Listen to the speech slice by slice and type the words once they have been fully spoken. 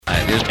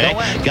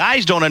Okay?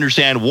 Guys don't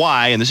understand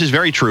why, and this is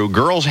very true,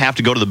 girls have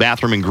to go to the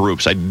bathroom in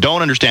groups. I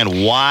don't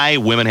understand why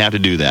women have to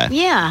do that.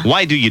 Yeah.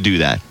 Why do you do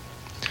that?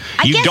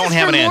 I You guess don't it's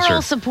have for an answer.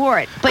 moral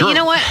support. But you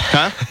know what?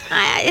 Huh?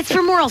 It's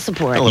for moral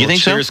support. A little You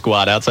think so? cheer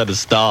squad outside the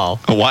stall.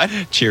 A what?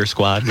 Cheer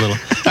squad. Little.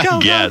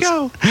 Yes.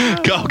 Go.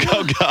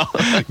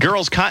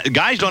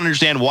 Guys don't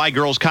understand why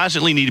girls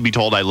constantly need to be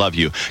told I love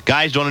you.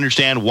 Guys don't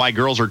understand why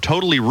girls are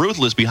totally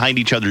ruthless behind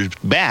each other's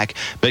back,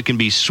 but can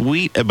be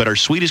sweet, but are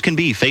sweet as can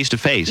be face to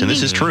face. And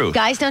this is true.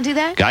 Guys don't do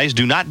that? Guys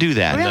do not do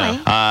that.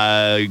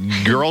 Really?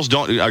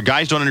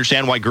 Guys don't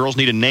understand why girls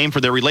need a name for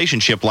their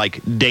relationship,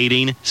 like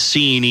dating,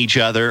 seeing each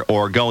other,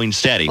 or going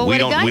steady. Well, what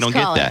do guys we don't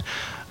get call that.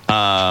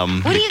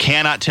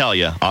 Cannot tell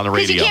you on the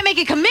radio. Because you can't make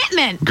a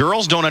commitment.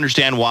 Girls don't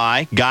understand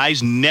why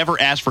guys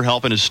never ask for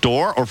help in a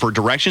store or for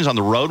directions on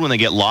the road when they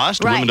get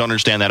lost. Right. Women don't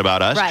understand that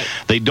about us. Right.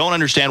 They don't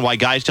understand why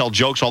guys tell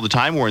jokes all the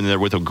time when they're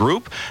with a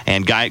group.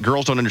 And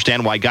girls don't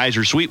understand why guys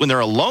are sweet when they're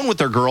alone with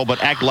their girl,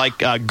 but act like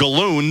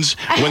galoons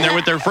when they're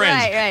with their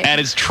friends. Right.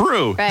 And it's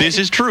true. Right. This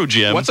is true,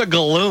 Jim. What's a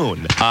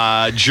galoon?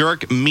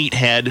 Jerk,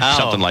 meathead,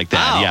 something like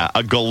that. Oh. Yeah,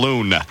 a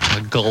galoon.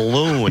 A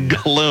galoon.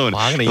 Galoon.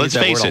 Well, I'm going to use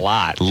that word a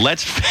lot.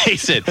 Let's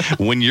face it.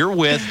 When you're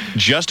with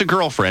just a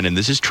girlfriend, and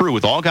this is true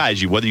with all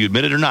guys, whether you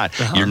admit it or not,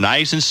 you're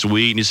nice and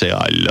sweet, and you say,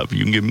 I love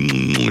you, and give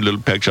a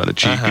little peck on the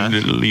cheek, and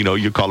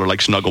you call her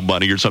like Snuggle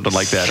Bunny or something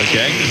like that,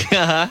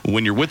 okay?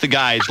 When you're with the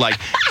guys, like,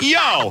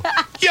 yo,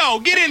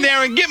 get in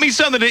there and get me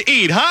something to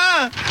eat,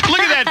 huh?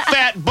 Look at that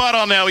fat butt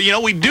on there.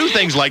 We do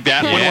things like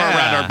that when we're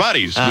around our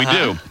buddies. We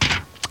do.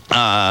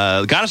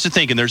 Got us to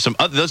thinking there's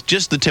that's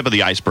just the tip of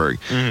the iceberg.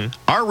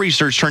 Our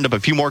research turned up a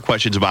few more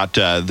questions about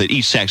that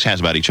each sex has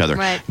about each other.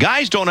 Right.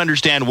 Guys don't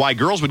understand why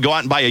girls would go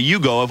out and buy a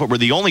Yugo if it were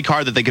the only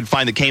car that they could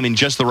find that came in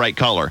just the right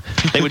color.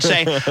 They would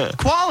say,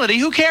 quality,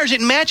 who cares?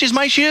 It matches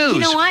my shoes. You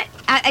know what?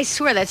 I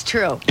swear that's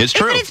true. It's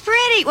true. But it's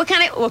pretty. What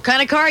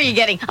kind of car are you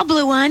getting? A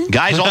blue one.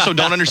 Guys also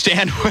don't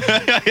understand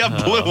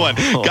a blue one.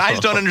 Guys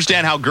don't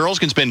understand how girls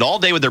can spend all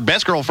day with their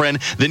best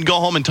girlfriend, then go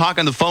home and talk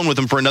on the phone with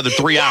them for another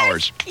 3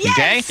 hours.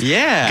 Yes. Okay?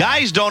 Yeah.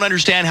 Guys don't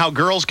understand how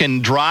girls can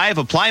drive,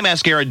 apply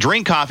mascara,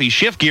 drink coffee,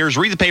 shift gears,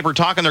 read the paper,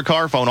 talk on their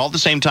car phone all at the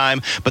same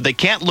time, but they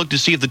can't look to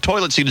see if the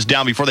toilet seat is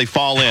down before they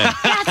fall in.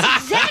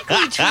 That's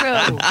exactly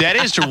true. That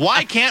is true.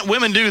 Why can't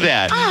women do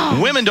that? Oh.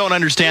 Women don't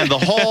understand the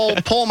whole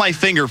pull my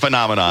finger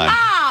phenomenon.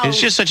 Oh. It's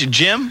just such a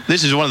Jim.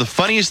 This is one of the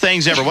funniest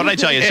things ever. What did I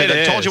tell you?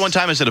 I told you one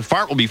time, I said a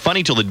fart will be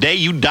funny till the day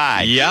you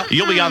die. Yep.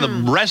 You'll be on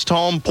the rest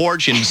home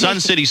porch in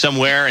Sun City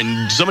somewhere,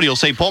 and somebody will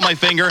say, pull my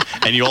finger,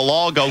 and you'll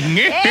all go,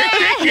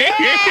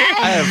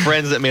 I have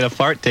friends that made a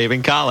fart tape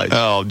in college.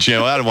 Oh,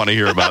 Jim, I don't want to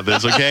hear about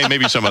this, okay?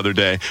 Maybe some other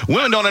day.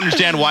 Women don't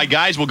understand why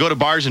guys will go to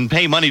bars and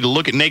pay money to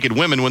look at naked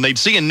women when they'd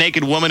see a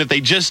naked woman if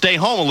they just stay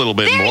home a little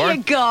bit more. There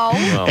you go.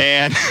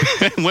 And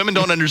women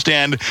don't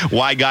understand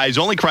why guys'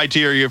 only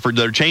criteria for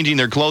their changing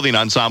their clothing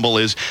ensemble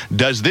is,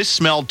 does this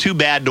smell too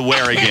bad to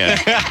wear again?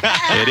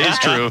 It is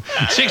true.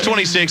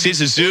 626,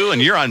 this is Sue,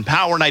 and you're on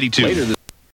Power 92.